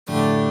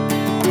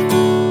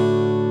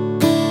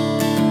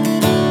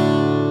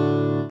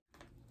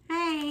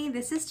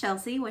this is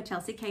Chelsea with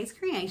Chelsea K's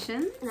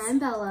Creations. And I'm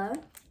Bella.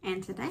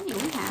 And today we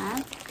have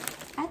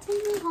a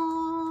Temu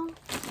haul.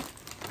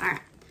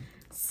 Alright,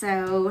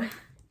 so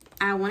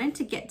I wanted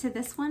to get to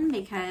this one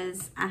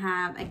because I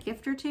have a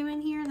gift or two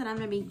in here that I'm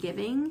going to be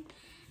giving.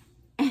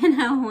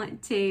 And I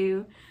want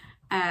to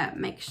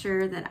make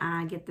sure that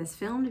I get this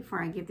filmed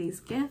before I give these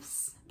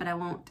gifts. But I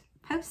won't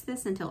post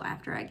this until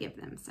after I give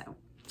them. So,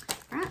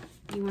 alright,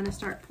 you want to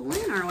start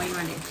pulling or what do you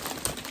want to do?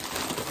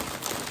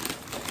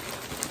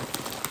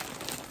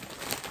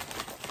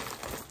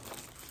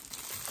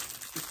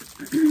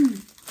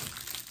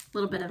 A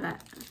little bit of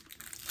that.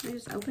 Can I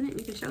just open it and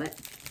you can show it?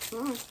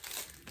 Oh.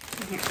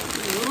 Here,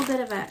 a little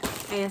bit of a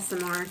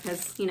ASMR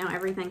because, you know,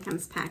 everything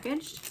comes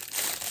packaged.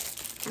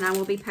 And I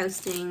will be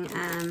posting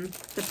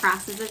the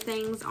prices of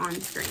things on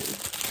screen.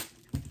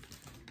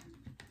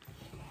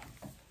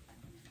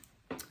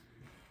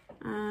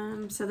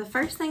 So the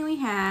first thing we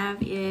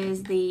have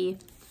is the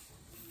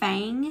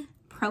Fang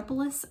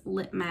Propolis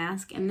Lip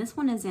Mask. And this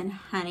one is in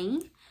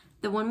honey.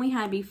 The one we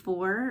had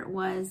before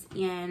was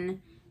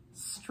in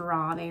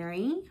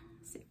strawberry.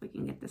 Let's see if we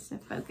can get this to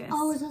focus.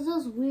 Oh, is that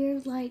those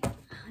weird, like,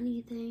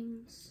 honey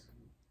things?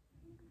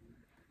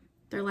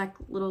 They're like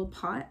little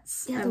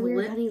pots. Yeah, the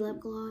weird honey lip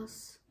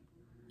gloss.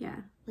 Yeah.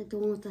 Like the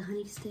one with the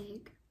honey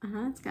stick.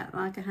 It's got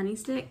like a honey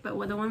stick, but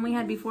with the one we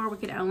had before, we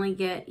could only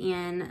get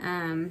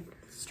in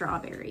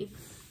strawberry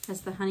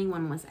because the honey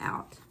one was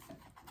out.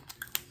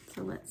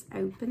 So let's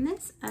open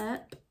this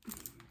up.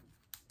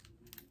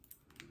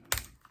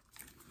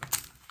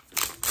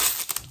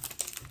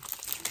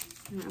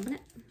 Open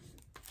it.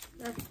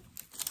 Okay.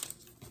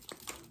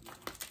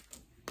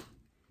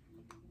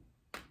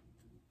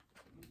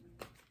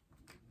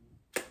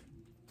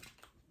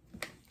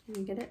 Can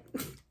you get it?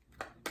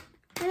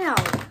 Ow.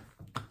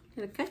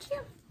 Did it cut you?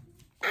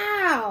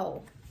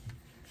 Ow.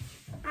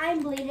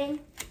 I'm bleeding.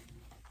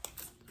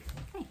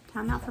 Okay,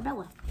 time out for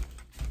Bella.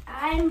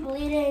 I'm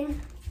bleeding.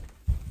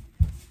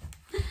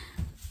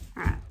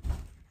 Alright.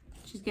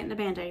 She's getting a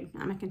Band-Aid.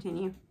 I'm going to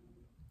continue.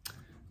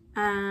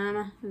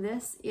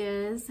 This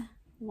is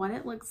what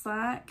it looks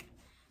like.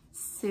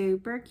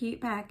 Super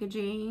cute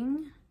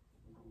packaging.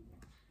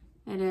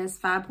 It is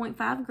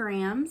 5.5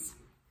 grams.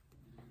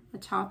 The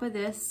top of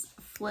this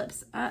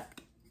flips up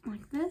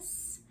like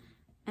this,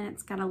 and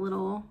it's got a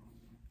little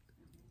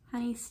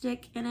honey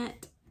stick in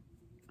it.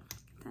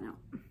 Get that out.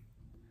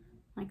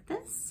 Like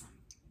this.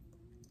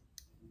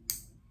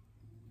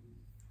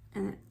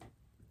 And it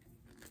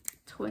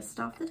twists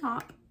off the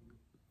top,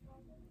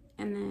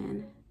 and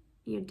then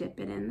you dip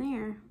it in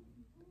there.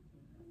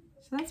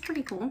 So that's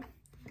pretty cool.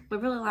 We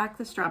really like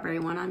the strawberry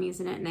one. I'm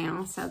using it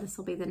now, so this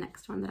will be the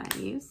next one that I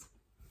use.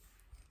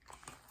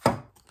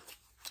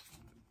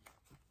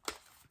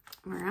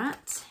 All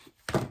right.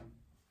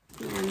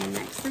 And the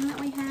next thing that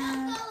we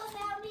have.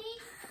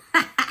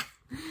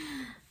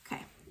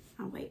 Okay,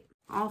 I'll wait.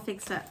 All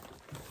fixed up.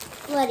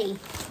 Bloody.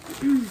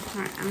 All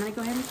right, I'm gonna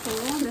go ahead and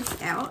pull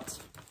this out.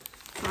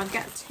 So I've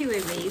got two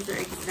of these. They're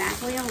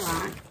exactly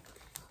alike.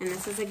 And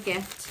this is a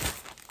gift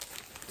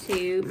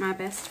to my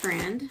best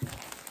friend.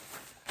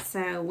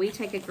 So we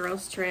take a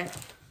girls trip.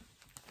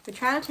 We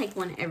try to take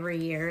one every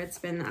year. It's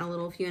been a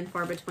little few and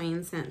far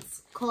between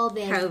since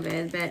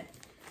COVID, but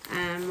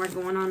we're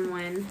going on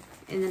one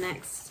in the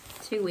next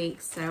 2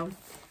 weeks. So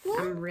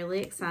I'm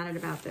really excited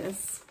about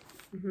this.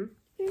 You're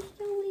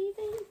still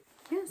leaving?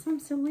 Yes, I'm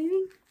still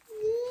leaving.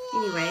 Yeah.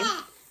 Anyway,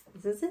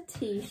 this is a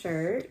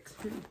t-shirt.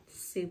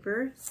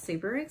 Super,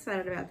 super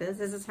excited about this.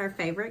 This is her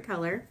favorite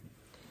color.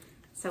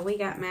 So we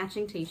got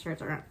matching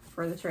t-shirts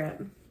for the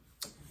trip.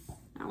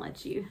 I'll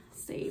let you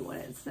see what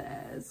it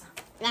says.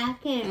 I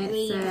can't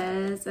read. It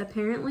says,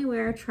 apparently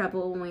we're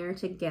trouble when we are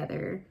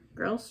together.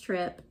 Girls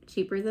trip,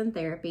 cheaper than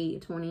therapy,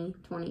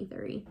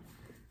 2023.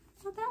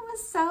 Well, that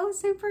was so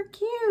super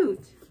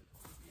cute.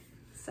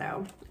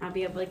 So I'll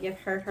be able to give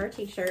her her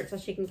t-shirt so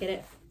she can get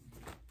it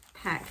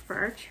packed for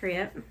our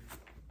trip.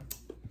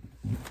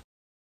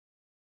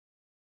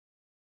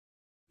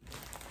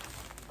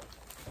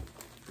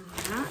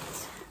 All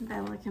right,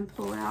 Bella can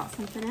pull out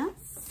something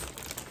else.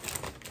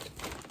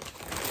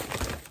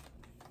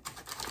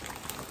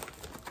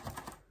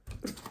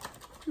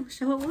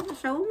 Show them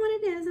what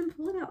it is and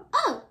pull it out.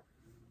 Oh!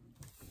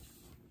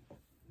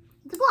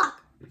 It's a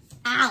block.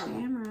 Ow!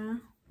 Camera.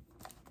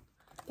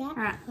 All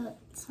right,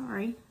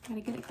 sorry.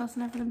 Gotta get it close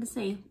enough for them to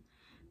see.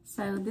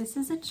 So this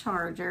is a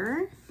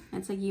charger.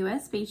 It's a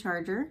USB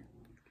charger.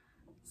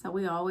 So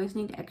we always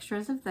need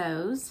extras of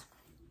those.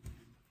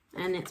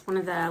 And it's one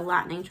of the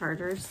lightning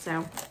chargers,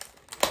 so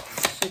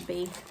should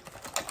be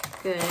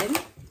good.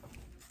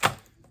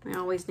 We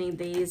always need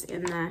these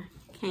in the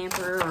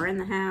camper or in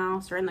the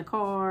house or in the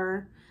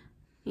car.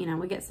 You know,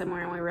 we get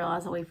somewhere and we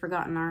realize that we've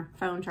forgotten our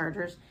phone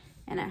chargers,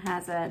 and it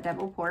has a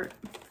double port.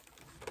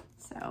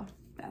 So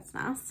that's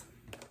nice.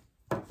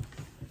 All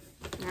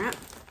right.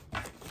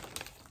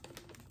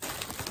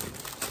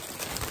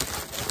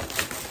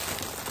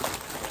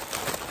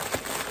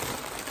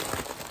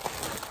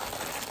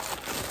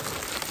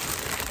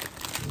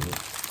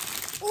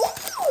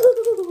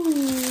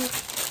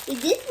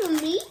 Is this for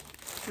me?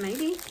 Maybe.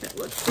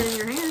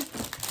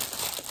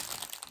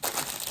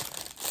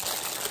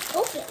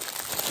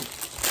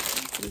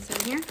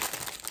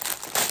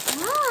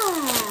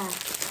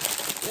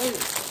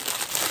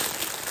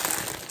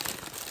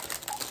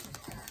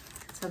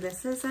 So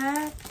this is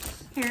a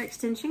hair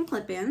extension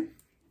clip-in.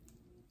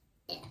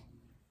 Yeah.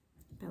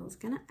 Bella's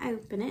gonna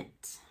open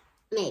it.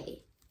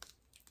 Maybe.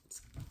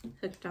 It's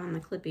hooked on the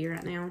clippy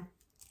right now.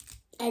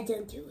 I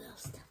don't do well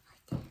stuff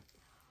like that.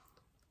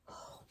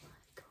 Oh my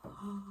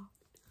god.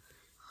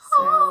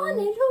 So,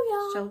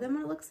 hallelujah. Show them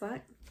what it looks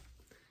like.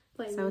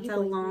 So it's a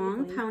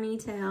long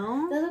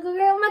ponytail. Let's go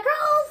grab my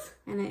curls.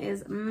 And it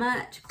is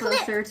much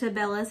closer to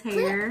Bella's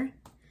hair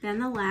than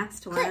the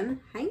last one.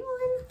 Hang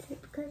on.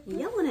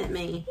 Yelling at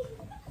me.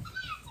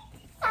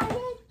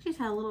 She's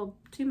had a little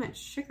too much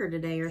sugar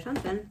today or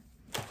something.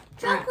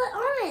 Chocolate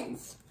orange.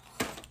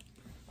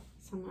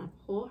 So I'm going to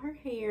pull her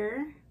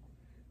hair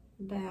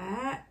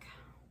back.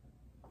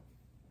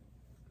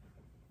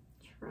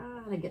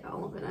 Try to get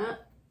all of it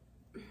up.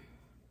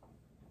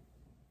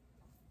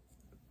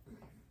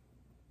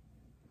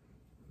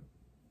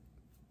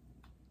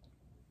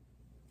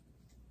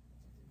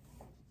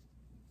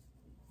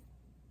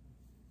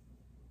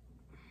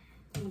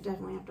 I'll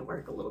definitely have to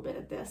work a little bit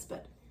at this,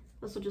 but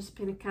this will just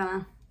be kind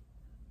of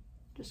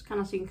so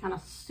you can kind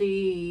of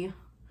see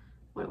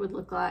what it would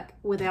look like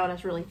without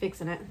us really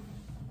fixing it.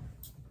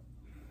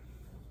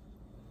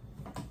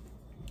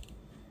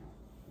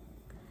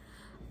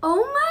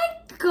 Oh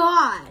my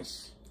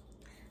gosh.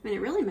 I mean,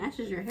 it really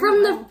matches your hair.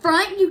 From the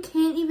front, you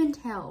can't even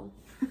tell.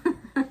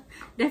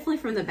 Definitely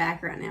from the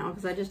back right now,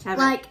 because I just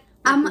haven't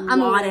I'm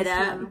wadded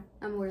up.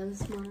 I'm wearing this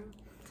tomorrow.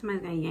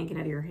 Somebody's gonna yank it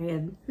out of your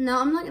head. No,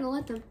 I'm not gonna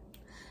let them.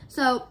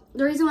 So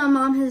the reason why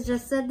Mom has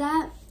just said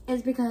that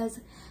is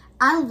because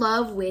I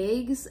love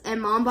wigs,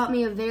 and Mom bought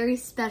me a very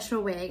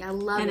special wig. I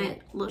love it. And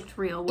it looked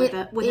real with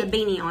a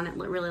beanie on it.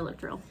 Really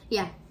looked real.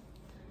 Yeah.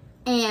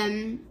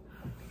 And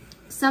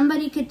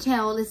somebody could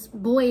tell this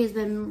boy has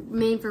been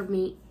mean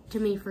to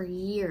me for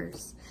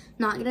years.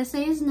 Not gonna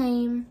say his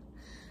name,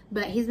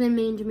 but he's been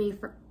mean to me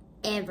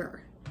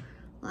forever,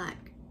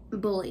 like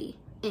bullying.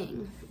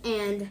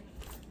 And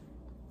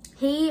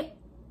he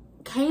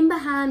came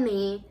behind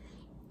me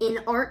in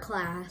art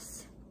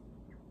class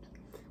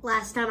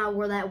last time I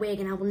wore that wig,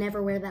 and I will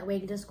never wear that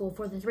wig to school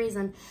for this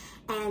reason.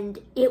 And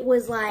it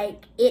was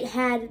like, it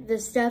had the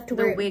stuff to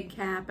the wig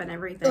cap and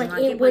everything.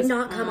 Like it would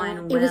not come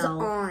on. It was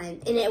on,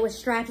 and it was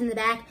strapped in the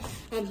back,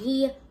 and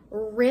he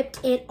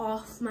ripped it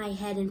off my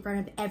head in front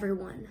of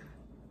everyone.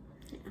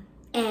 Yeah.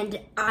 And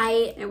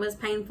it was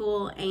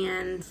painful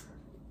and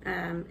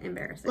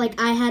embarrassing.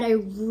 Like, I had a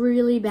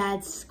really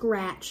bad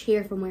scratch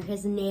here from where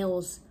his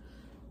nails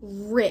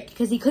ripped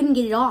because he couldn't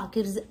get it off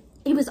because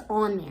it was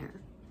on there.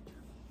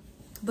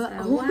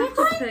 But so we'll have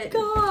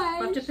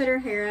to put her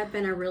hair up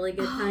in a really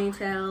good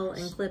ponytail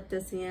and clip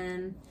this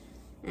in.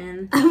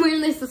 And I'm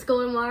wearing this to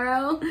school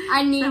tomorrow.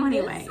 I need so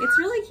anyway, it's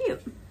really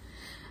cute.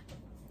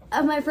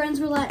 My friends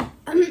were like,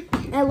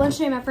 at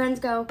lunchtime, my friends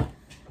go,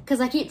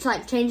 because I keep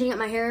like changing up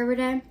my hair every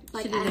day.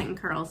 Like, she did it in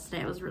curls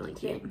today. It was really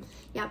cute.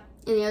 Yep.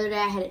 And the other day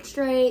I had it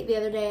straight. The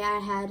other day I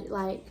had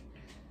like,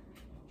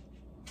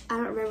 I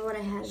don't remember what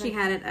I had. She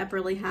had it up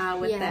really high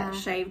with that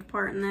shaved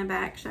part in the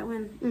back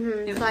showing.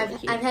 Mm-hmm. So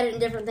I've had it in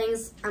different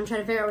things. I'm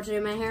trying to figure out what to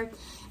do with my hair.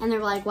 And they're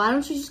like, why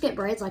don't you just get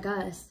braids like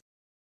us?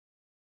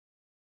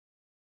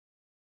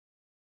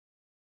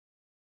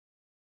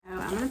 So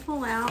I'm going to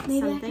pull out Maybe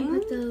something. I can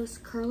put those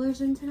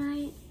curlers in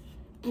tonight.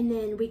 And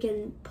then we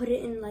can put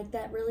it in like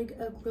that really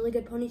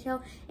good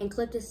ponytail and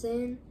clip this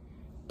in.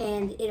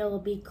 And it'll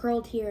be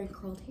curled here and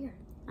curled here.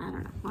 I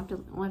don't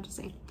know. We'll have to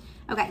see.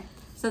 Okay.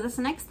 So this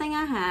next thing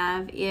I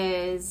have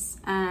is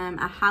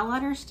a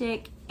highlighter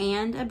stick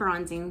and a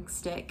bronzing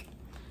stick.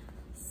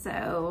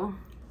 So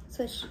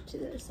switch to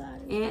the other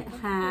side. It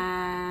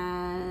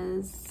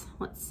has,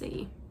 let's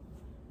see,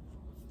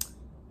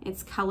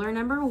 it's color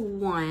number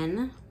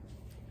 1.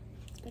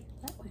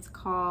 It's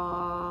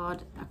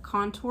called a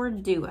Contour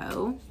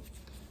Duo.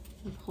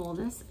 I'll pull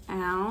this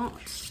out.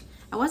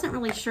 I wasn't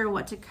really sure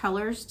what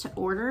colors to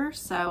order,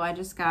 so I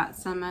just got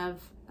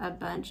a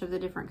bunch of the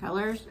different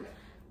colors.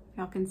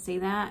 Y'all can see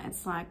that.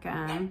 It's like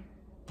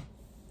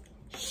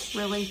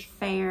really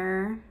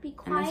fair. Be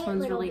quiet, and this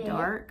one's really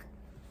dark.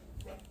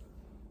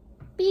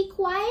 Be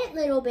quiet,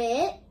 little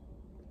bit.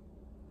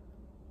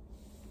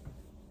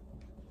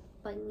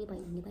 Little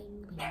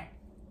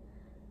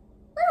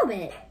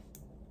bit.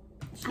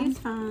 She's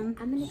fine.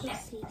 I'm gonna go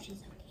see if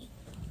she's okay.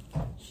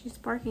 She's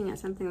barking at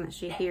something that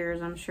she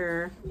hears, I'm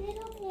sure.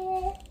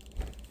 Little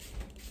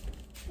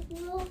bit.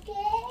 You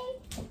okay?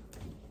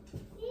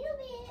 Little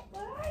bit.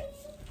 Where are you?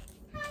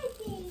 Hi,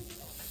 baby.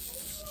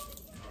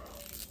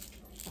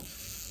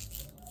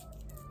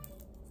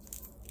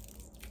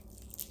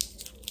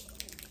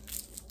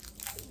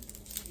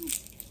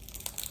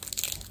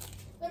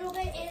 Little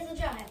bit is a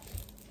giant.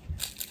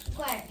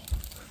 Quiet.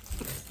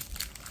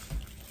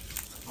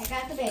 I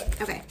got the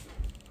bit. Okay.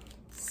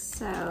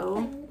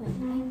 So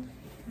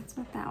that's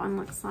what that one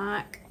looks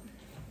like.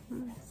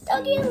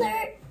 Doggy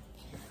alert.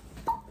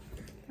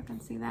 I can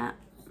see that.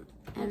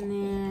 And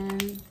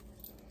then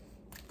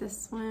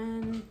this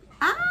one.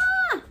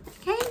 Ah!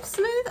 It came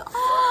smooth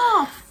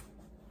off.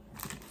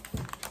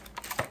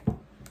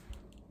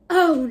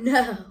 Oh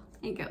no.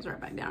 It goes right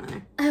back down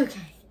in there.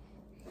 Okay.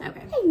 Okay.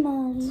 Hey,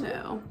 Mom.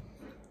 So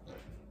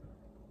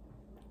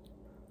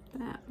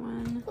that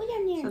one. Go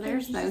down there. So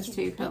there's those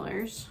two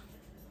colors.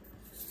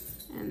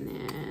 And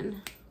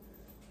then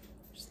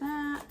there's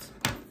that.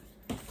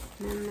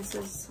 And then this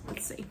is,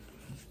 let's see.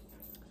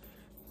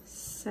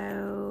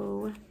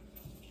 So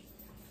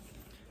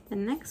the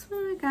next one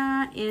I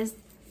got is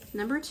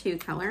number 2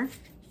 color.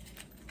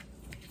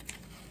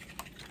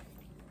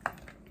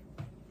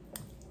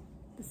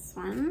 This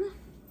one.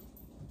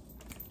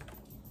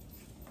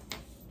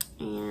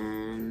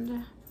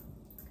 And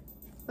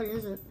what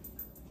is it?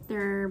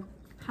 They're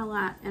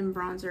highlight and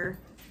bronzer,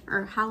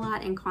 or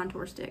highlight and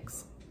contour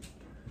sticks.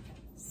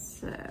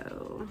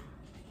 So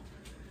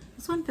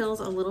this one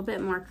feels a little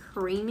bit more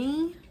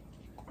creamy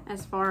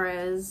as far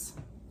as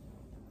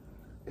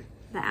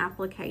the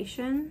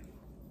application.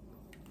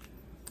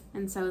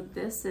 And so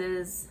this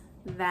is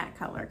that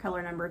color,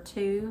 color number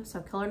 2.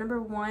 So color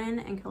number 1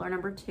 and color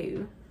number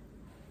 2.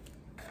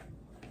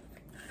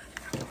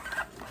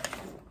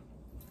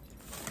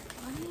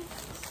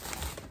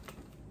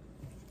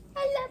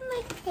 I love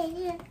my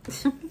hair.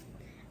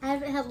 I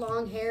haven't had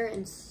long hair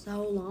in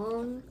so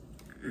long.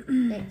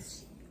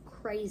 It's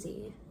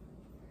crazy.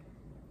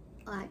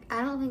 Like,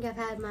 I don't think I've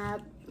had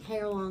my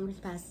hair long this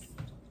past...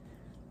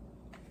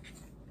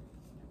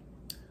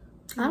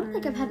 I don't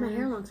think I've had my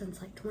hair long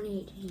since like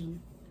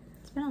 2018.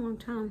 It's been a long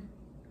time.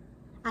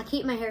 I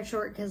keep my hair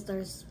short because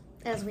there's,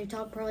 as we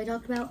probably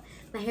talked about,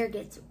 my hair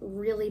gets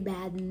really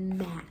bad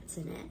mats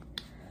in it.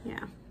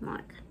 Yeah,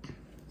 like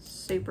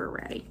super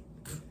ready.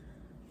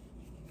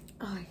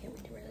 Oh, I can't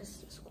wait to wear this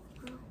to school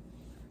tomorrow.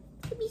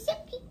 It'll be so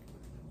cute.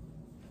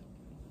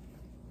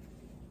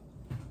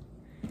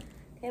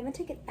 Okay, I'm gonna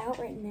take it out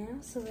right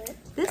now so that...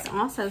 This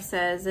also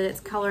says that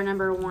it's color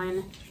number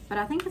 1, but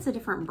I think it's a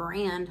different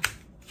brand.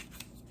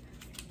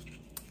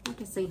 I'll have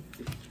to see.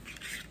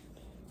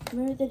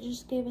 Maybe they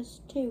just gave us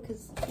 2,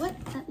 because what?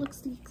 That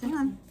looks the exact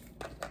same.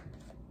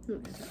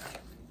 What is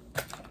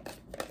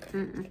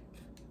it?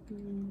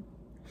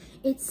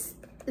 It's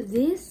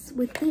this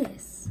with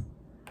this.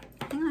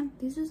 Hang on.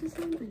 These are the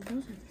same and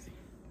those are the same.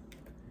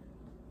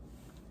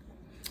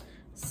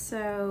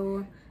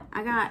 So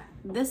I got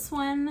this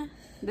one,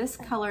 this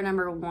color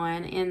number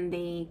 1 in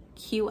the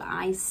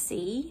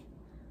QIC.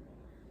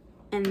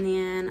 And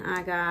then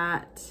I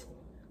got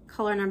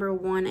color number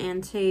 1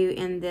 and 2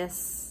 in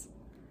this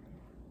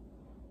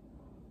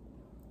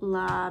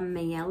La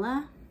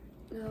Miela.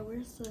 Oh,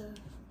 where's the,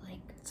 like...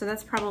 So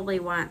that's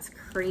probably why it's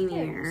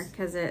creamier,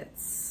 because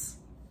it's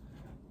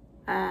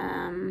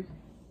a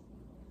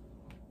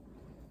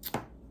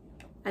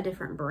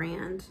different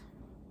brand.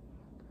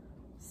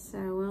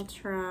 So we'll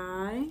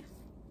try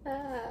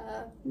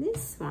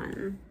this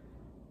one.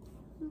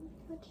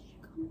 What did you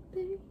call me,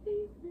 baby?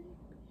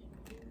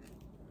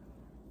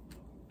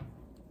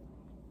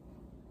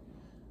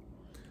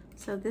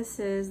 So this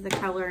is the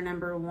color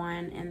number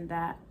 1 in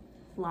that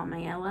La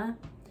Miela,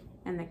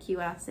 and the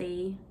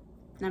QIC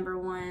number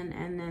 1,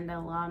 and then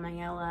the La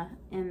Miela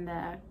in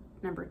the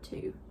number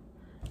 2.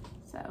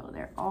 So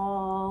they're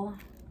all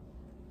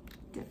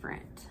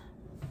different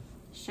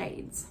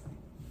shades.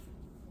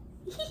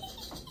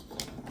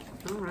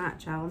 All right,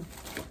 child.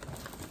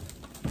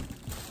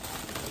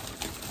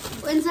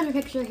 We'll insert a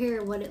picture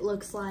here of what it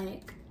looks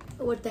like,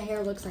 what the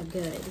hair looks like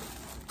good.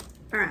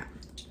 All right.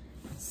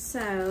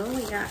 So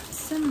we got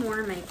some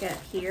more makeup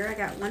here. I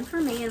got one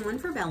for me and one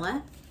for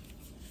Bella.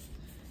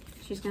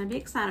 She's gonna be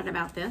excited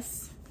about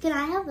this. Can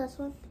I have this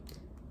one?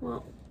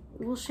 Well,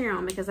 we'll share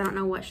them because I don't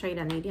know what shade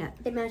I need yet.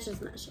 It matches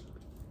my shade.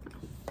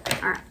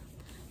 All right.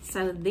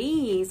 So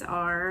these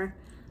are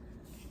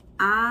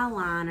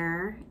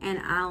eyeliner and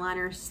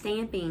eyeliner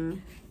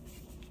stamping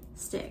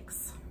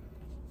sticks.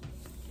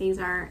 These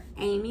are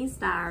Amy's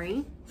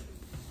Diary.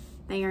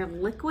 They are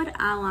liquid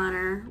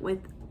eyeliner with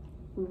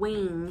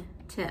wing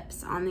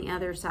tips on the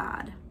other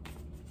side.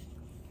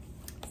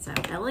 So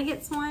Bella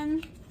gets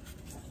one.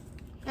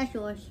 That's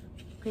yours,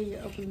 because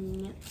you're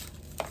opening it.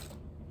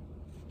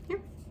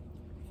 Here.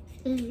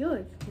 This is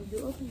yours, because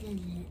you're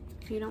opening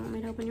it. You don't want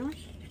me to open yours?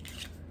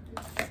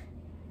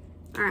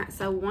 All right,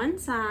 so one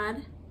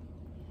side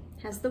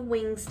has the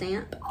wing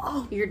stamp.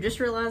 Oh, you're just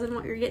realizing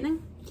what you're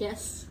getting?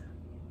 Yes.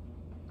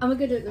 I'm gonna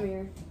go do it in the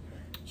mirror.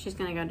 She's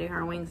gonna go do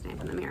her wing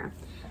stamp in the mirror.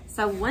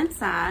 So one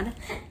side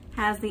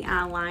has the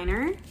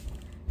eyeliner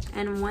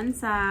and one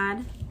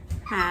side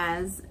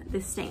has the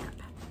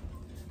stamp.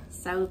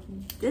 So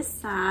this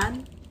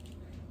side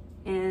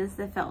is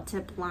the felt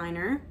tip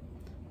liner.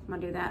 I'm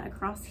gonna do that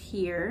across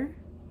here.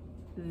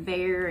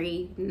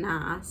 Very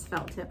nice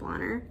felt tip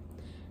liner.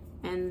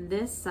 And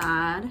this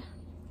side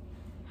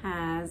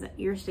has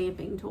your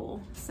stamping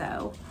tool.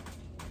 So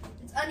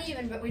it's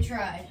uneven, but we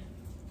tried.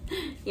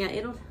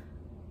 Yeah,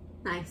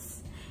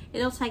 nice.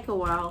 It'll take a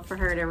while for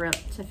her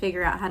to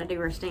figure out how to do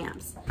her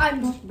stamps.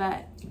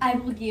 But I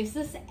will use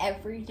this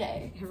every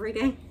day. Every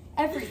day?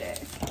 Every day.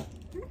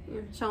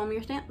 Show them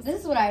your stamps.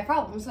 This is what I have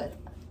problems with.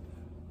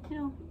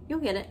 You'll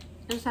get it.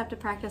 You'll just have to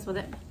practice with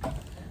it.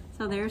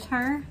 So there's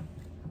her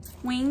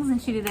wings,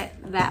 and she did it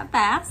that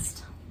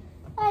fast.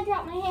 I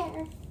dropped my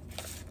hair.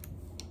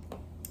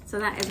 So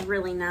that is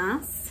really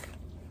nice.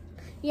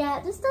 Yeah,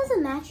 this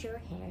doesn't match your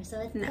hair, so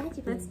it's No,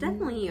 that's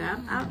definitely you.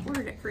 I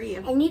ordered it for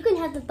you. And you can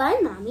have the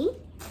bun, Mommy.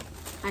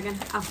 Oh,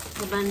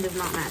 the bun does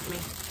not match me.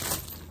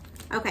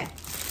 Okay,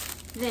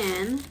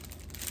 then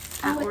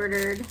I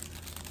ordered.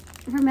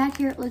 From back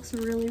here, it looks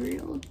really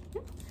real.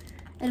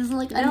 It doesn't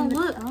look.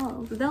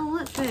 They'll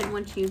look good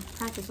once you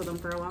practice with them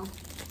for a while.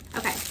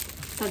 Okay,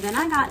 so then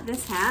I got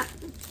this hat.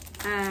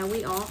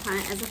 We all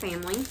hunt as a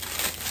family.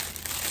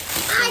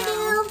 I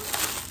do.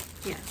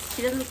 Yes,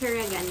 she doesn't carry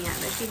a gun yet,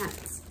 but she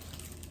hunts.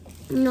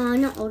 No,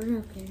 I'm not old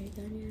enough to carry a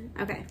gun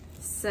yet. Okay,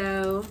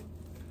 so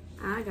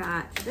I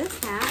got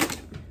this hat.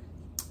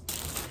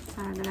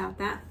 Excited about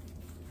that.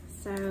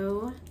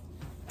 So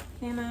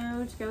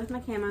camo to go with my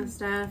camo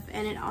stuff,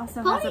 and it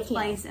also has a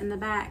place in the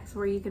back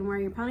where you can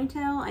wear your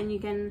ponytail and you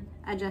can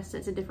adjust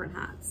it to different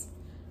heights.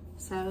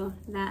 So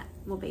that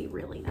will be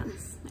really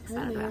nice.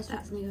 Excited about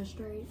that. Gonna go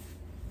straight.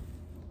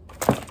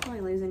 Probably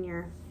losing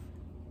your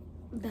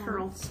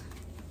curls.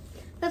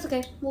 That's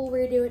okay. We'll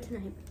redo it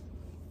tonight.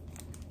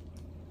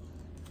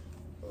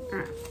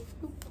 Alright.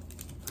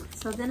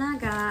 So then I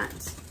got,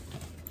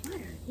 what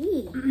are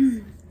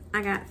these?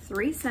 I got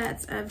 3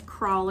 sets of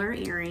crawler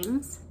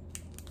earrings.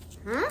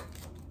 Huh?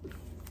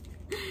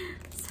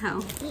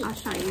 So I'll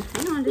show you.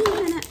 Hang on just a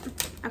minute.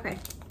 Okay.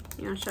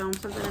 You want to show them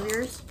something of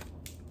yours?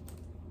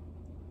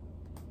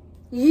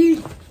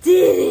 You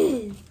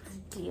didn't.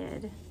 I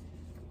did.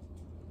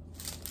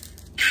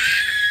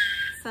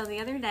 So the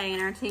other day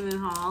in our Temu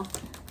haul,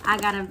 I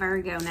got a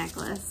Virgo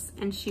necklace,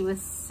 and she was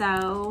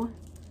so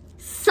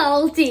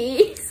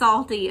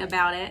salty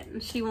about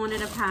it. She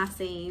wanted a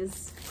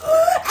Pisces.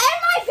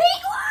 And my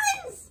pink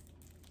ones!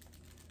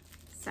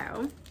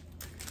 So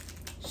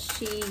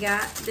she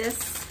got this.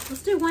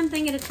 Let's do one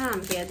thing at a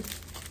time, kid.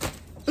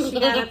 She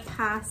got a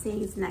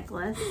Pisces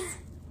necklace.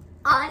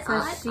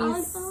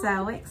 She's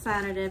so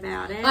excited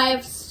about it. I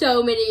have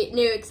so many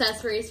new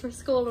accessories for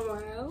school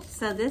tomorrow.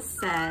 So this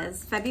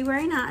says,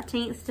 February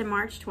 19th to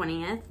March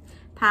 20th,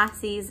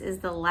 Pisces is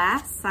the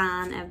last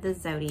sign of the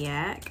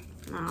zodiac.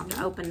 I'll have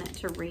to open it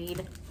to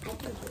read. I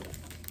can read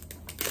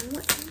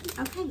it.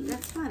 Okay,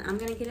 that's fine. I'm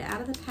going to get it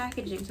out of the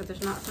packaging so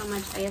there's not so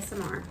much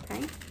ASMR,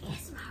 okay?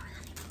 ASMR.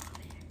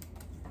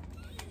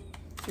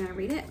 You want to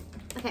read it?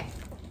 Okay.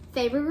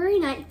 February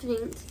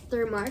 19th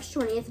through March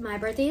 20th. My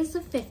birthday is the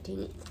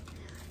 15th.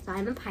 So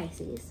I'm a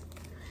Pisces.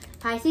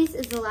 Pisces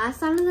is the last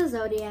sign of the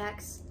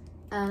zodiac's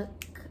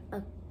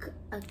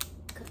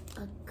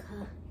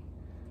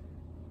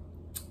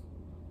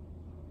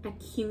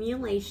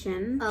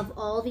accumulation of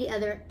all the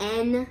other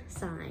N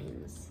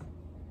signs.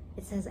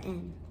 It says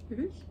N.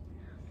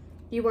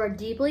 You are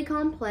deeply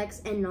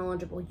complex and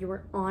knowledgeable. You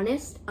are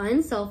honest,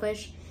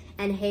 unselfish,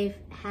 and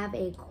have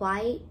a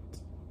quiet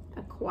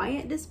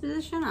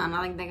disposition? I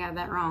don't think they got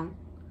that wrong.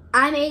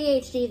 I'm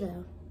ADHD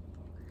though.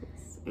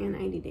 And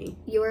ADD.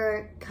 You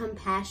are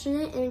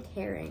compassionate and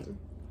caring.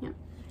 Yep.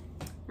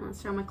 Now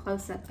let's show them a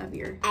close-up of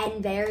your...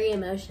 And very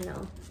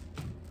emotional.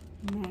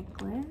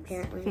 Necklace.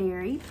 Apparently.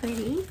 Very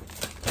pretty.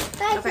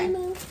 Bye, Okay.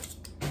 Temu.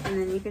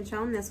 And then you can show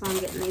them this one,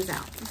 getting these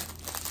out.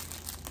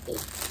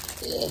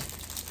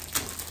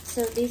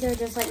 So these are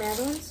just like my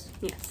other ones?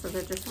 Yes, so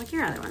they're just like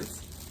your other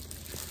ones.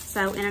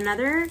 So in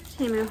another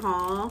Temu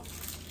haul,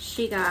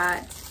 she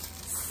got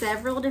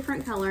several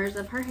different colors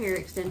of her hair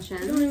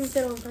extensions. I don't even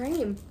fit on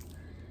frame.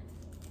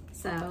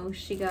 So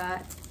she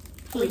got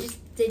pink. We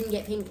just didn't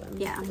get pink ones.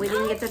 Yeah, we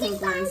didn't get the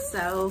pink ones,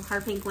 so her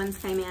pink ones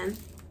came in.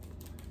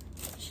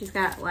 She's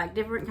got like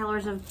different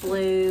colors of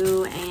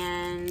blue,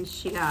 and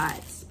she got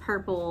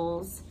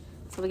purples.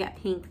 So we got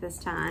pink this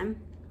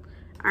time.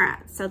 All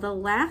right, so the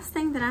last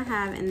thing that I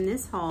have in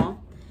this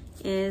haul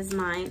is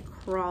my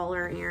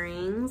crawler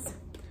earrings.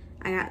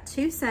 I got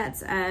 2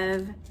 sets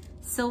of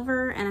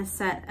silver and a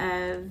set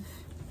of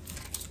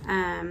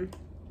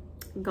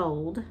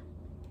gold.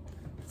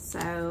 So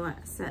a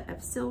set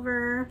of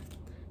silver.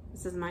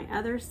 This is my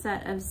other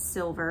set of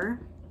silver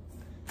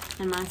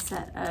and my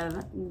set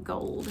of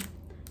gold.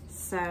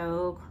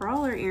 So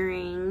crawler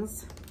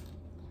earrings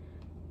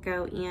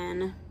go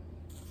in,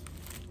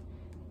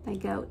 they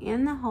go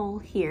in the hole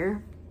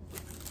here.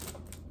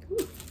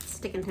 Ooh,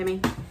 sticking to me.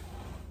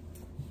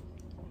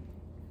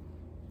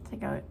 They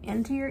go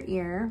into your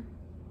ear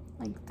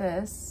like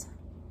this.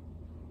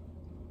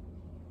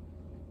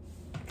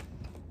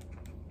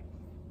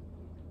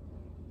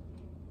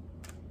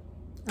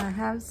 I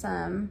have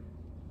some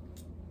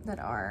that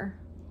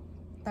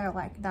they're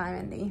like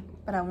diamondy,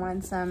 but I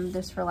wanted some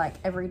just for like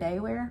everyday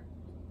wear.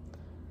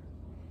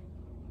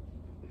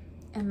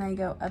 And they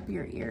go up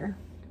your ear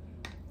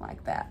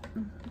like that.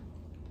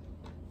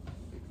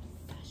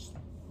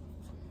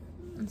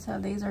 And so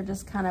these are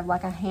just kind of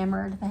like they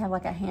have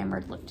like a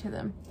hammered look to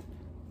them.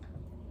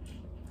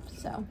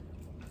 So,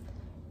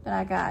 but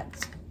I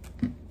got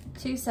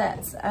 2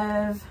 sets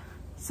of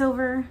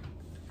silver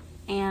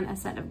and a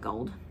set of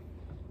gold.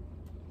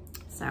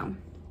 So,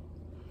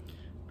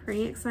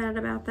 pretty excited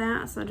about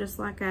that. So just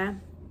like a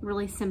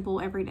really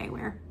simple everyday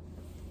wear.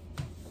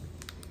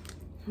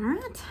 All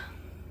right,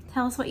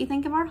 tell us what you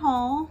think of our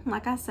haul.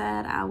 Like I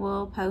said, I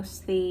will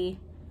post the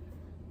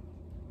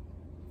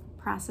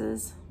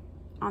prices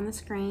on the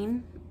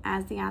screen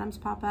as the items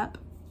pop up.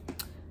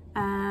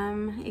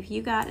 If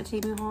you got a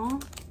Temu haul,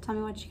 tell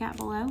me what you got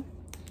below.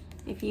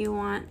 If you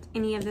want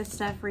any of this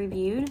stuff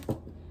reviewed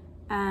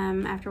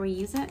after we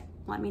use it,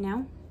 let me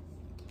know.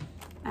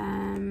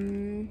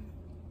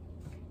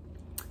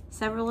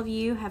 Several of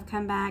you have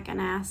come back and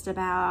asked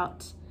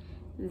about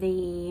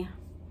the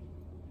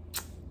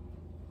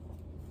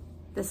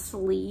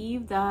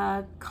sleeve,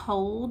 the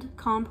cold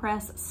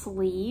compress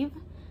sleeve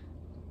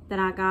that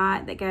I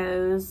got that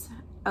goes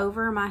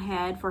over my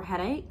head for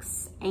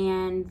headaches,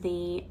 and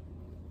the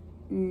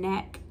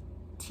neck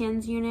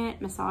TENS unit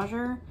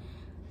massager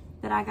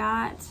that I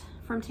got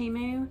from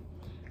Temu.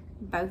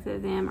 Both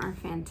of them are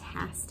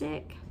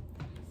fantastic.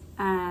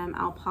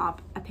 I'll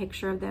pop a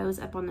picture of those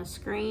up on the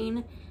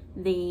screen.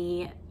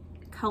 The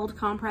cold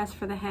compress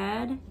for the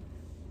head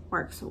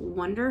works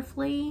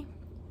wonderfully.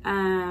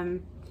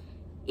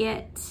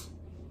 It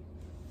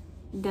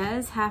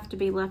does have to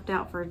be left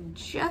out for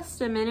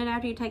just a minute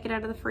after you take it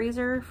out of the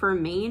freezer, for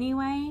me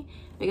anyway,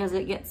 because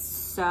it gets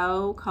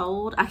so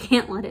cold. I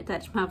can't let it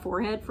touch my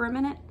forehead for a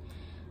minute.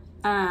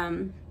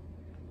 And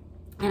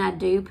I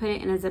do put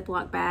it in a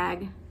Ziploc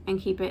bag and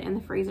keep it in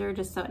the freezer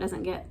just so it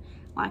doesn't get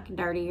like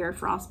dirty or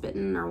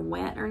frostbitten or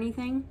wet or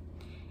anything.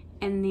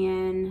 And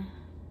then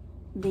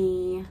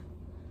the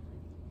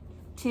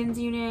TENS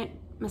unit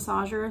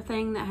massager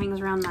thing that hangs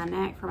around my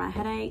neck for my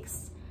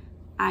headaches,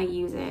 I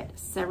use it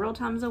several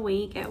times a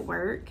week at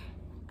work.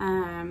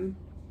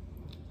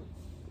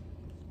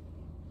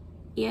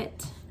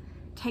 It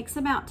takes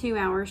about 2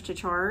 hours to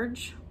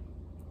charge,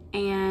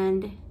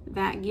 and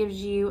that gives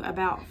you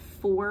about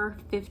 4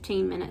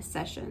 15-minute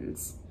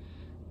sessions.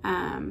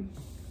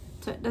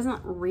 So it doesn't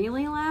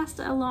really last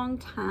a long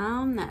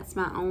time. That's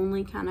my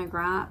only kind of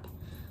gripe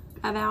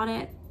about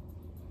it.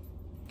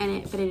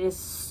 But it is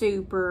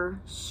super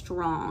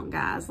strong,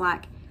 guys.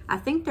 Like, I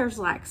think there's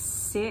like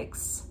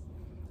 6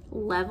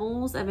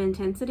 levels of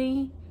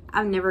intensity.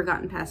 I've never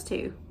gotten past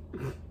 2.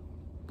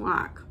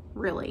 Like,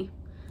 really.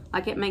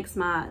 Like, it makes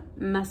my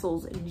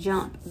muscles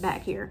jump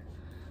back here.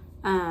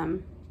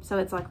 So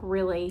it's like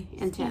really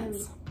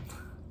intense.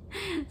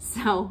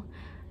 So,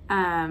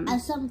 I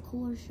have something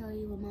cool to show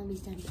you when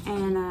Mommy's done.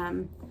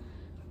 And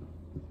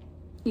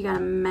you gotta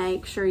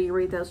make sure you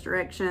read those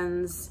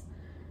directions.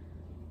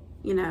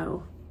 You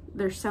know,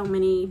 there's so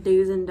many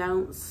do's and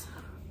don'ts.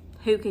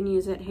 Who can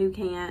use it, who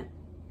can't.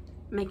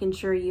 Making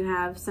sure you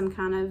have some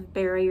kind of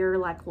barrier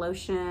like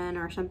lotion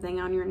or something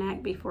on your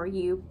neck before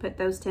you put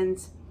those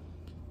TENS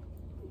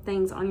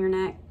things on your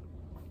neck.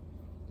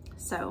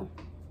 So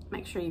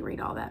make sure you read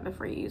all that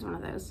before you use one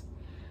of those.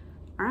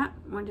 All right,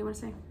 what do you want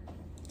to say?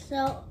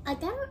 So I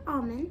got an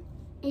almond.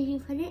 If you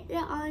put it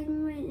on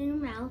in your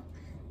mouth,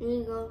 and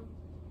you go.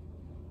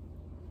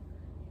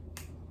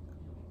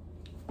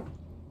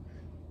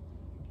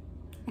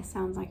 It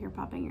sounds like you're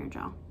popping your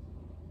jaw.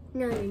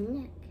 No, your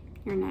neck.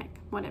 Your neck,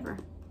 whatever.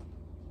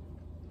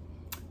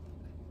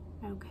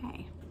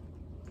 Okay.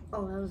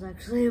 Oh, that was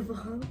actually a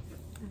bomb.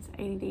 That's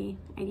ADD,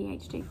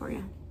 ADHD for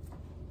you.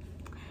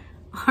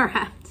 All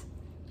right.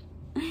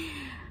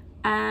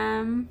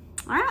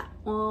 All right,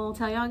 we'll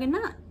tell y'all good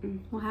night.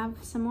 We'll have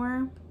some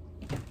more,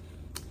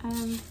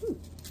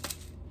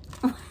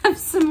 we'll have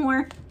some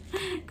more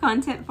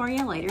content for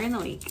you later in the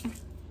week.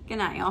 Good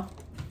night, y'all.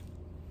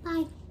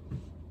 Bye.